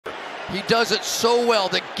He does it so well.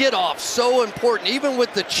 The get off, so important. Even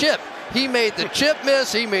with the chip, he made the chip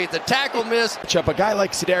miss. He made the tackle miss. A guy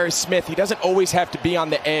like Cedarius Smith, he doesn't always have to be on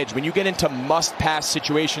the edge. When you get into must-pass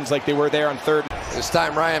situations like they were there on third. This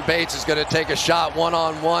time Ryan Bates is going to take a shot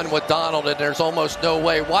one-on-one with Donald, and there's almost no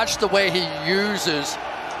way. Watch the way he uses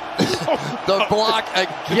the block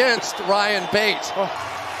against Ryan Bates.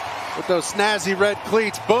 With those snazzy red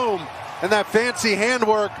cleats, boom, and that fancy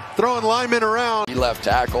handwork, throwing linemen around. He left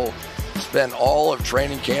tackle, spent all of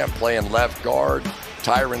training camp playing left guard.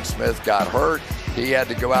 Tyron Smith got hurt. He had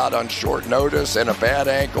to go out on short notice and a bad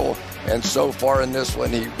ankle. And so far in this one,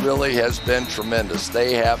 he really has been tremendous.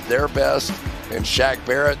 They have their best in Shaq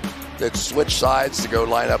Barrett that switched sides to go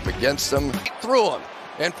line up against them. Threw him.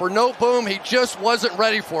 And for no boom, he just wasn't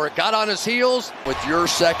ready for it. Got on his heels. With your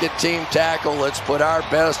second team tackle, let's put our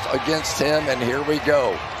best against him. And here we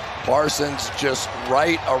go. Parsons just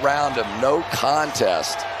right around him. No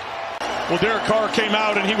contest. Well, Derek Carr came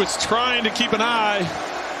out and he was trying to keep an eye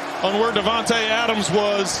on where Davante Adams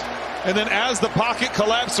was. And then as the pocket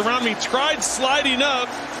collapsed around me, tried sliding up.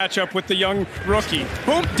 Match up with the young rookie.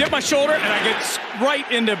 Boom, dip my shoulder, and I get right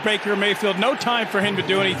into Baker Mayfield. No time for him to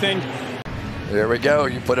do anything. There we go.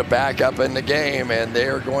 You put it back up in the game, and they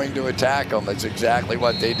are going to attack him. That's exactly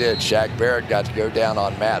what they did. Shaq Barrett got to go down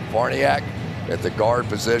on Matt Farniak at the guard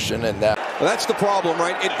position, and that. Well, that's the problem,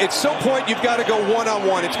 right? At some point, you've got to go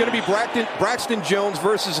one-on-one. It's going to be Braxton Jones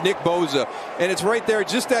versus Nick Bosa, and it's right there,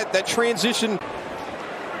 just that transition.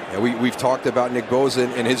 Yeah, we've talked about Nick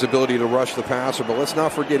Bosa and his ability to rush the passer, but let's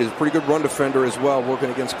not forget he's a pretty good run defender as well, working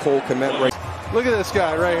against Cole Kmet. Right. Look at this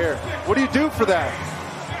guy right here. What do you do for that?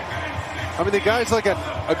 I mean, the guy's like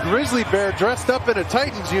a grizzly bear dressed up in a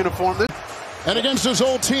Titans uniform. And against his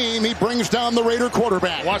old team, he brings down the Raider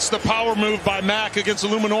quarterback. Watch the power move by Mack against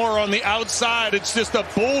Illuminora on the outside. It's just a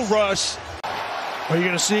bull rush. Well, you're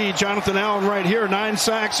going to see Jonathan Allen right here, 9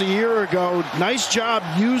 sacks a year ago. Nice job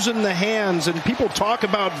using the hands, and people talk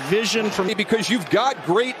about vision from. Because you've got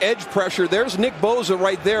great edge pressure. There's Nick Bosa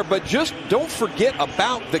right there, but just don't forget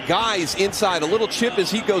about the guys inside. A little chip as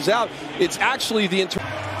he goes out. It's actually the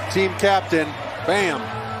team captain. Bam.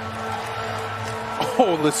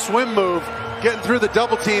 Oh, the swim move, getting through the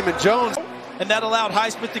double team, and Jones. And that allowed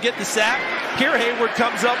Highsmith to get the sack. Here Hayward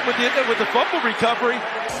comes up with the fumble recovery.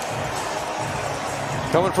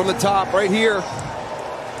 Coming from the top right here.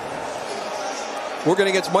 Working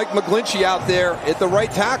against Mike McGlinchey out there at the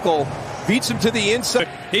right tackle. Beats him to the inside.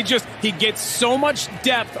 He gets so much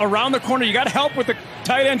depth around the corner. You got to help with the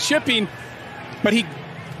tight end chipping, but he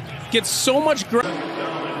gets so much growth.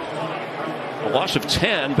 A loss of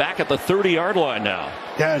 10 back at the 30-yard line now.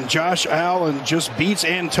 Yeah, and Josh Allen just beats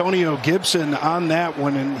Antonio Gibson on that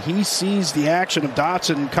one, and he sees the action of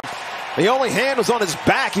Dotson. The only hand was on his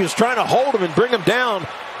back. He was trying to hold him and bring him down.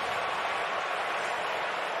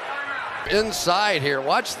 Inside here,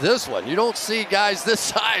 watch this one. You don't see guys this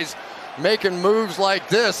size making moves like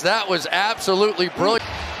this. That was absolutely brilliant.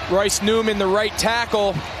 Royce Newman, the right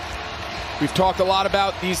tackle. We've talked a lot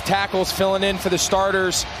about these tackles filling in for the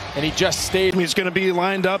starters, and he just stayed. He's going to be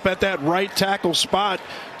lined up at that right tackle spot,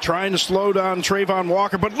 trying to slow down Trayvon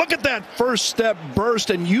Walker. But look at that first step burst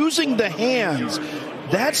and using the hands.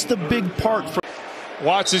 That's the big part for.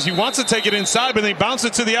 Watch as he wants to take it inside, but then he bounces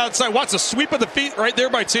it to the outside. Watch the sweep of the feet right there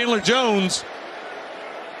by Chandler Jones.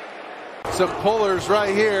 Some pullers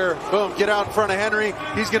right here. Boom, get out in front of Henry.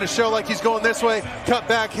 He's going to show like he's going this way. Cut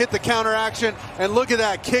back, hit the counter action. And look at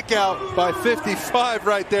that kick out by 55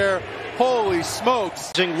 right there. Holy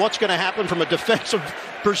smokes. What's going to happen from a defensive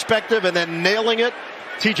perspective and then nailing it.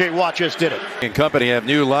 TJ Watt just did it. And company have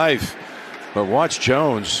new life. But watch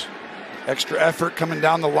Jones. Extra effort coming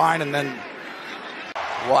down the line and then.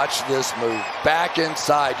 Watch this move. Back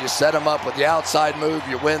inside. You set him up with the outside move.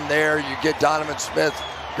 You win there. You get Donovan Smith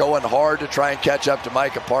going hard to try and catch up to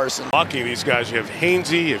Micah Parsons. Lucky these guys. You have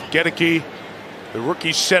Hainsey, you have Gedeke, the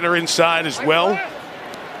rookie center inside as well.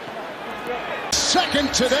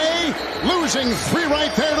 Second today, losing 3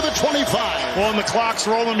 right there to the 25. Well, and the clock's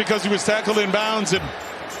rolling because he was tackled in bounds. And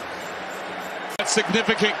that's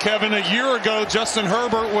significant, Kevin. A year ago, Justin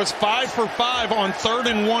Herbert was 5 for 5 on 3rd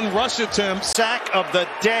and 1 rush attempts. Sack of the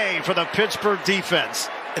day for the Pittsburgh defense.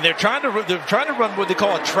 And they're trying to run what they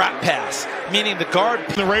call a trap pass, meaning the guard.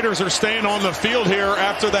 The Raiders are staying on the field here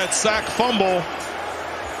after that sack fumble.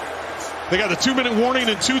 They got the 2-minute warning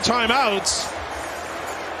and 2 timeouts.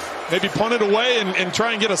 Maybe punt it away and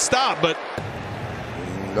try and get a stop, but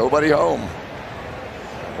nobody home.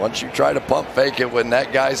 Once you try to pump fake it when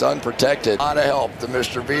that guy's unprotected. A lot of help to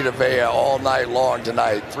Mr. Vita Vea all night long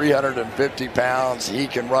tonight. 350 pounds. He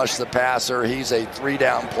can rush the passer. He's a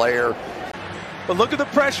 3-down player. But look at the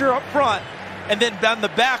pressure up front. And then down the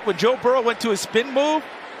back, when Joe Burrow went to his spin move,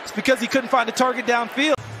 it's because he couldn't find a target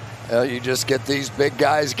downfield. You just get these big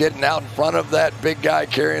guys getting out in front of that big guy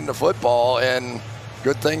carrying the football, and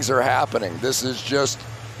good things are happening. This is just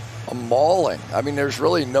a mauling. I mean, there's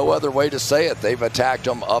really no other way to say it. They've attacked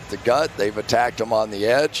them up the gut. They've attacked them on the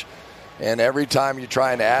edge. And every time you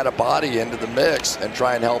try and add a body into the mix and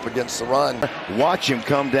try and help against the run. Watch him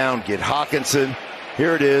come down, get Hawkinson.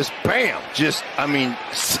 Here it is. Bam! Just, I mean,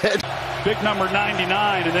 set. Big number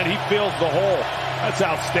 99, and then he fills the hole. That's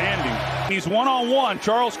outstanding. He's one-on-one.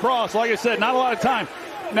 Charles Cross, like I said, not a lot of time.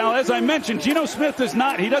 Now, as I mentioned, Geno Smith does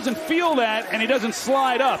not. He doesn't feel that, and he doesn't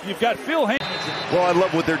slide up. You've got Phil Haynes. Well, I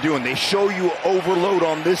love what they're doing. They show you overload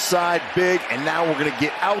on this side, big, and now we're going to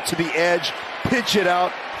get out to the edge, pitch it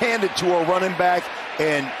out, hand it to our running back,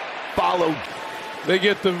 and follow. They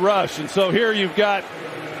get the rush, and so here you've got.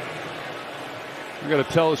 I got a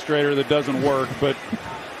telestrator that doesn't work, but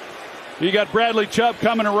you got Bradley Chubb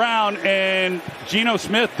coming around, and Geno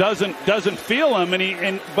Smith doesn't feel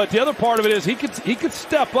him, but the other part of it is he could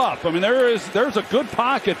step up. I mean, there's a good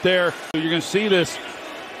pocket there. You're going to see this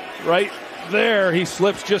right there. He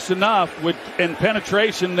slips just enough and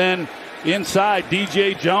penetration then inside.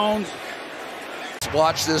 DJ Jones.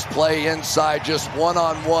 Watch this play inside, just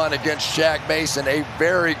one-on-one against Shaq Mason, a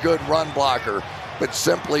very good run blocker, but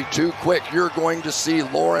simply too quick. You're going to see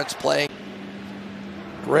Lawrence playing.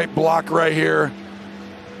 Great block right here.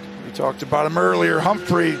 We talked about him earlier.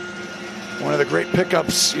 Humphrey, one of the great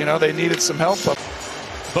pickups. You know, they needed some help.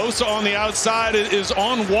 Bosa on the outside is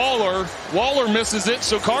on Waller. Waller misses it,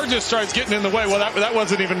 so Carr just starts getting in the way. Well, that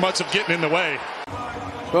wasn't even much of getting in the way.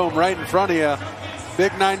 Boom, right in front of you.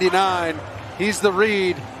 Big 99. He's the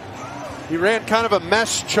read. He ran kind of a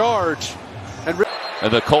mesh charge.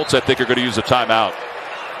 And the Colts, I think, are going to use a timeout.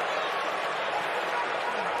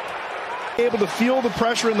 Able to feel the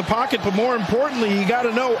pressure in the pocket, but more importantly, you got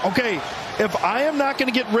to know, okay, if I am not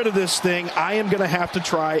going to get rid of this thing, I am going to have to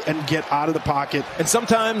try and get out of the pocket. And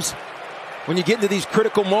sometimes when you get into these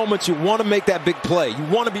critical moments, you want to make that big play. You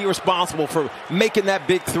want to be responsible for making that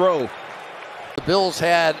big throw. The Bills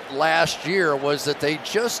had last year was that they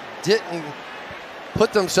just didn't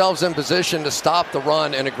put themselves in position to stop the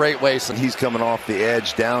run in a great way. So he's coming off the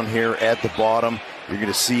edge down here at the bottom. You're going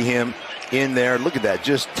to see him in there. Look at that,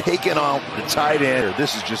 just taking on the tight end.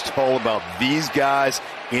 This is just all about these guys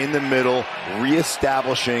in the middle,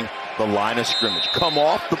 reestablishing the line of scrimmage. Come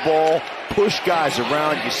off the ball, push guys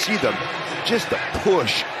around. You see them just a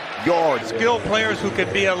push yards. Skilled players who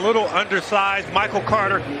can be a little undersized. Michael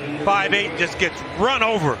Carter, 5'8", just gets run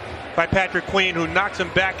over by Patrick Queen, who knocks him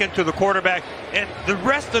back into the quarterback. And the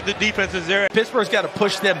rest of the defense is there. Pittsburgh's got to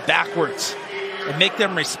push them backwards and make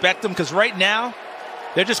them respect them, because right now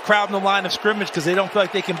they're just crowding the line of scrimmage because they don't feel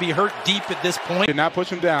like they can be hurt deep at this point. Did not push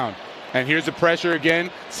him down. And here's the pressure again.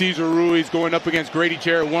 Cesar Ruiz going up against Grady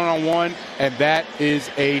Jarrett one-on-one, and that is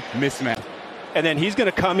a mismatch. And then he's going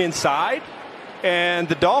to come inside, and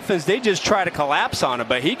the Dolphins, they just try to collapse on him,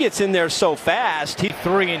 but he gets in there so fast. He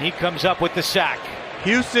and he comes up with the sack.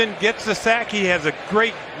 Houston gets the sack. He has a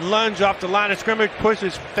great lunge off the line of scrimmage,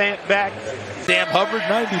 pushes Fant back. Sam Hubbard,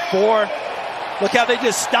 94. Look how they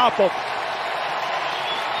just stop him.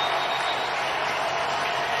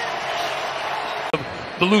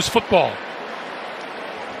 The loose football.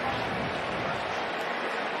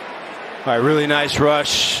 All right, really nice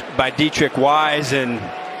rush by Dietrich Wise, and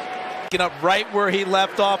picking up right where he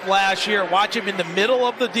left off last year. Watch him in the middle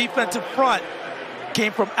of the defensive front.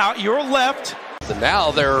 Came from out your left. So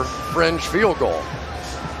now they're fringe field goal.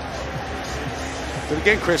 But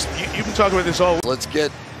again, Chris, you've been talking about this all. Let's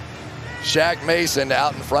get Shaq Mason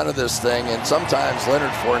out in front of this thing, and sometimes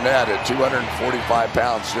Leonard Fournette at 245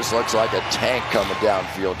 pounds just looks like a tank coming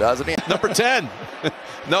downfield, doesn't he? Number 10.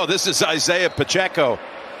 No, this is Isaiah Pacheco.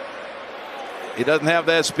 He doesn't have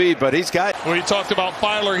that speed, but he's got. When you talked about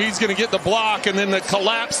Filer, he's going to get the block, and then the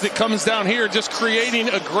collapse that comes down here, just creating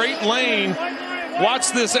a great lane.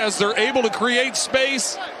 Watch this as they're able to create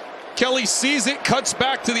space. Kelly sees it, cuts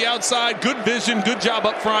back to the outside. Good vision, good job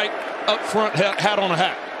up front, hat on a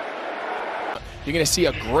hat. You're going to see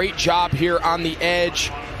a great job here on the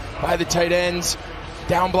edge by the tight ends.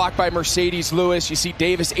 Down block by Mercedes Lewis. You see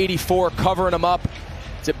Davis, 84, covering him up.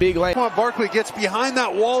 It's a big lane. Barkley gets behind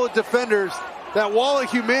that wall of defenders. That wall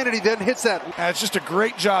of humanity then hits that. It's just a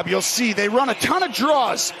great job. You'll see they run a ton of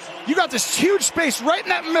draws. You got this huge space right in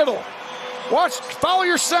that middle. Watch, follow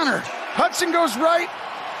your center. Hudson goes right.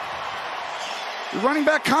 Your running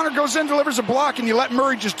back Connor goes in, delivers a block, and you let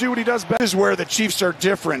Murray just do what he does best. This is where the Chiefs are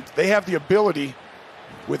different. They have the ability,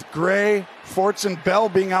 with Gray, Fortson, Bell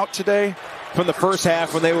being out today. From the first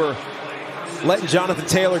half when they were letting Jonathan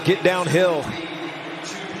Taylor get downhill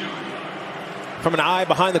from an eye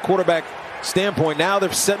behind the quarterback standpoint. Now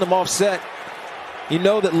they're setting them offset. You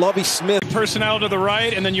know that Lovie Smith. Personnel to the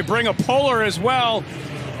right, and then you bring a puller as well.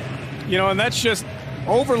 You know, and that's just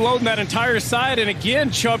overloading that entire side. And again,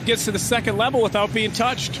 Chubb gets to the second level without being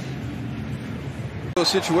touched. Those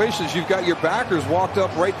situations, you've got your backers walked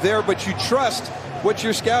up right there, but you trust what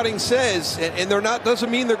your scouting says, and they're not, doesn't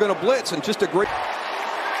mean they're going to blitz. And just a great.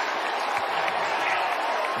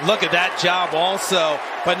 Look at that job also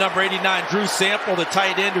by number 89, Drew Sample, the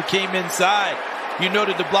tight end who came inside. You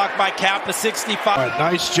noted the block by Kappa, 65. All right,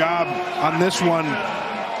 nice job on this one.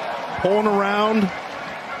 Pulling around.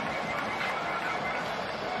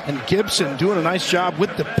 And Gibson doing a nice job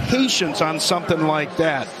with the patience on something like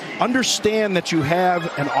that. Understand that you have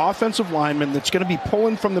an offensive lineman that's going to be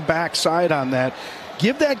pulling from the backside on that.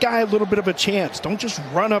 Give that guy a little bit of a chance. Don't just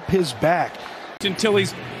run up his back. Until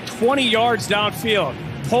he's 20 yards downfield.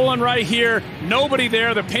 Pulling right here. Nobody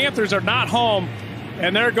there. The Panthers are not home.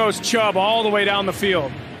 And there goes Chubb all the way down the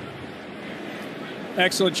field.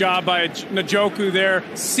 Excellent job by Njoku there,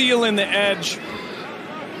 sealing the edge.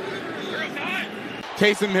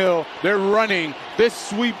 Taysom Hill, they're running. This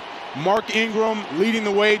sweep, Mark Ingram leading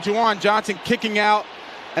the way, Juwan Johnson kicking out.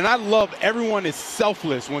 And I love everyone is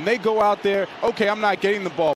selfless. When they go out there, okay, I'm not getting the ball.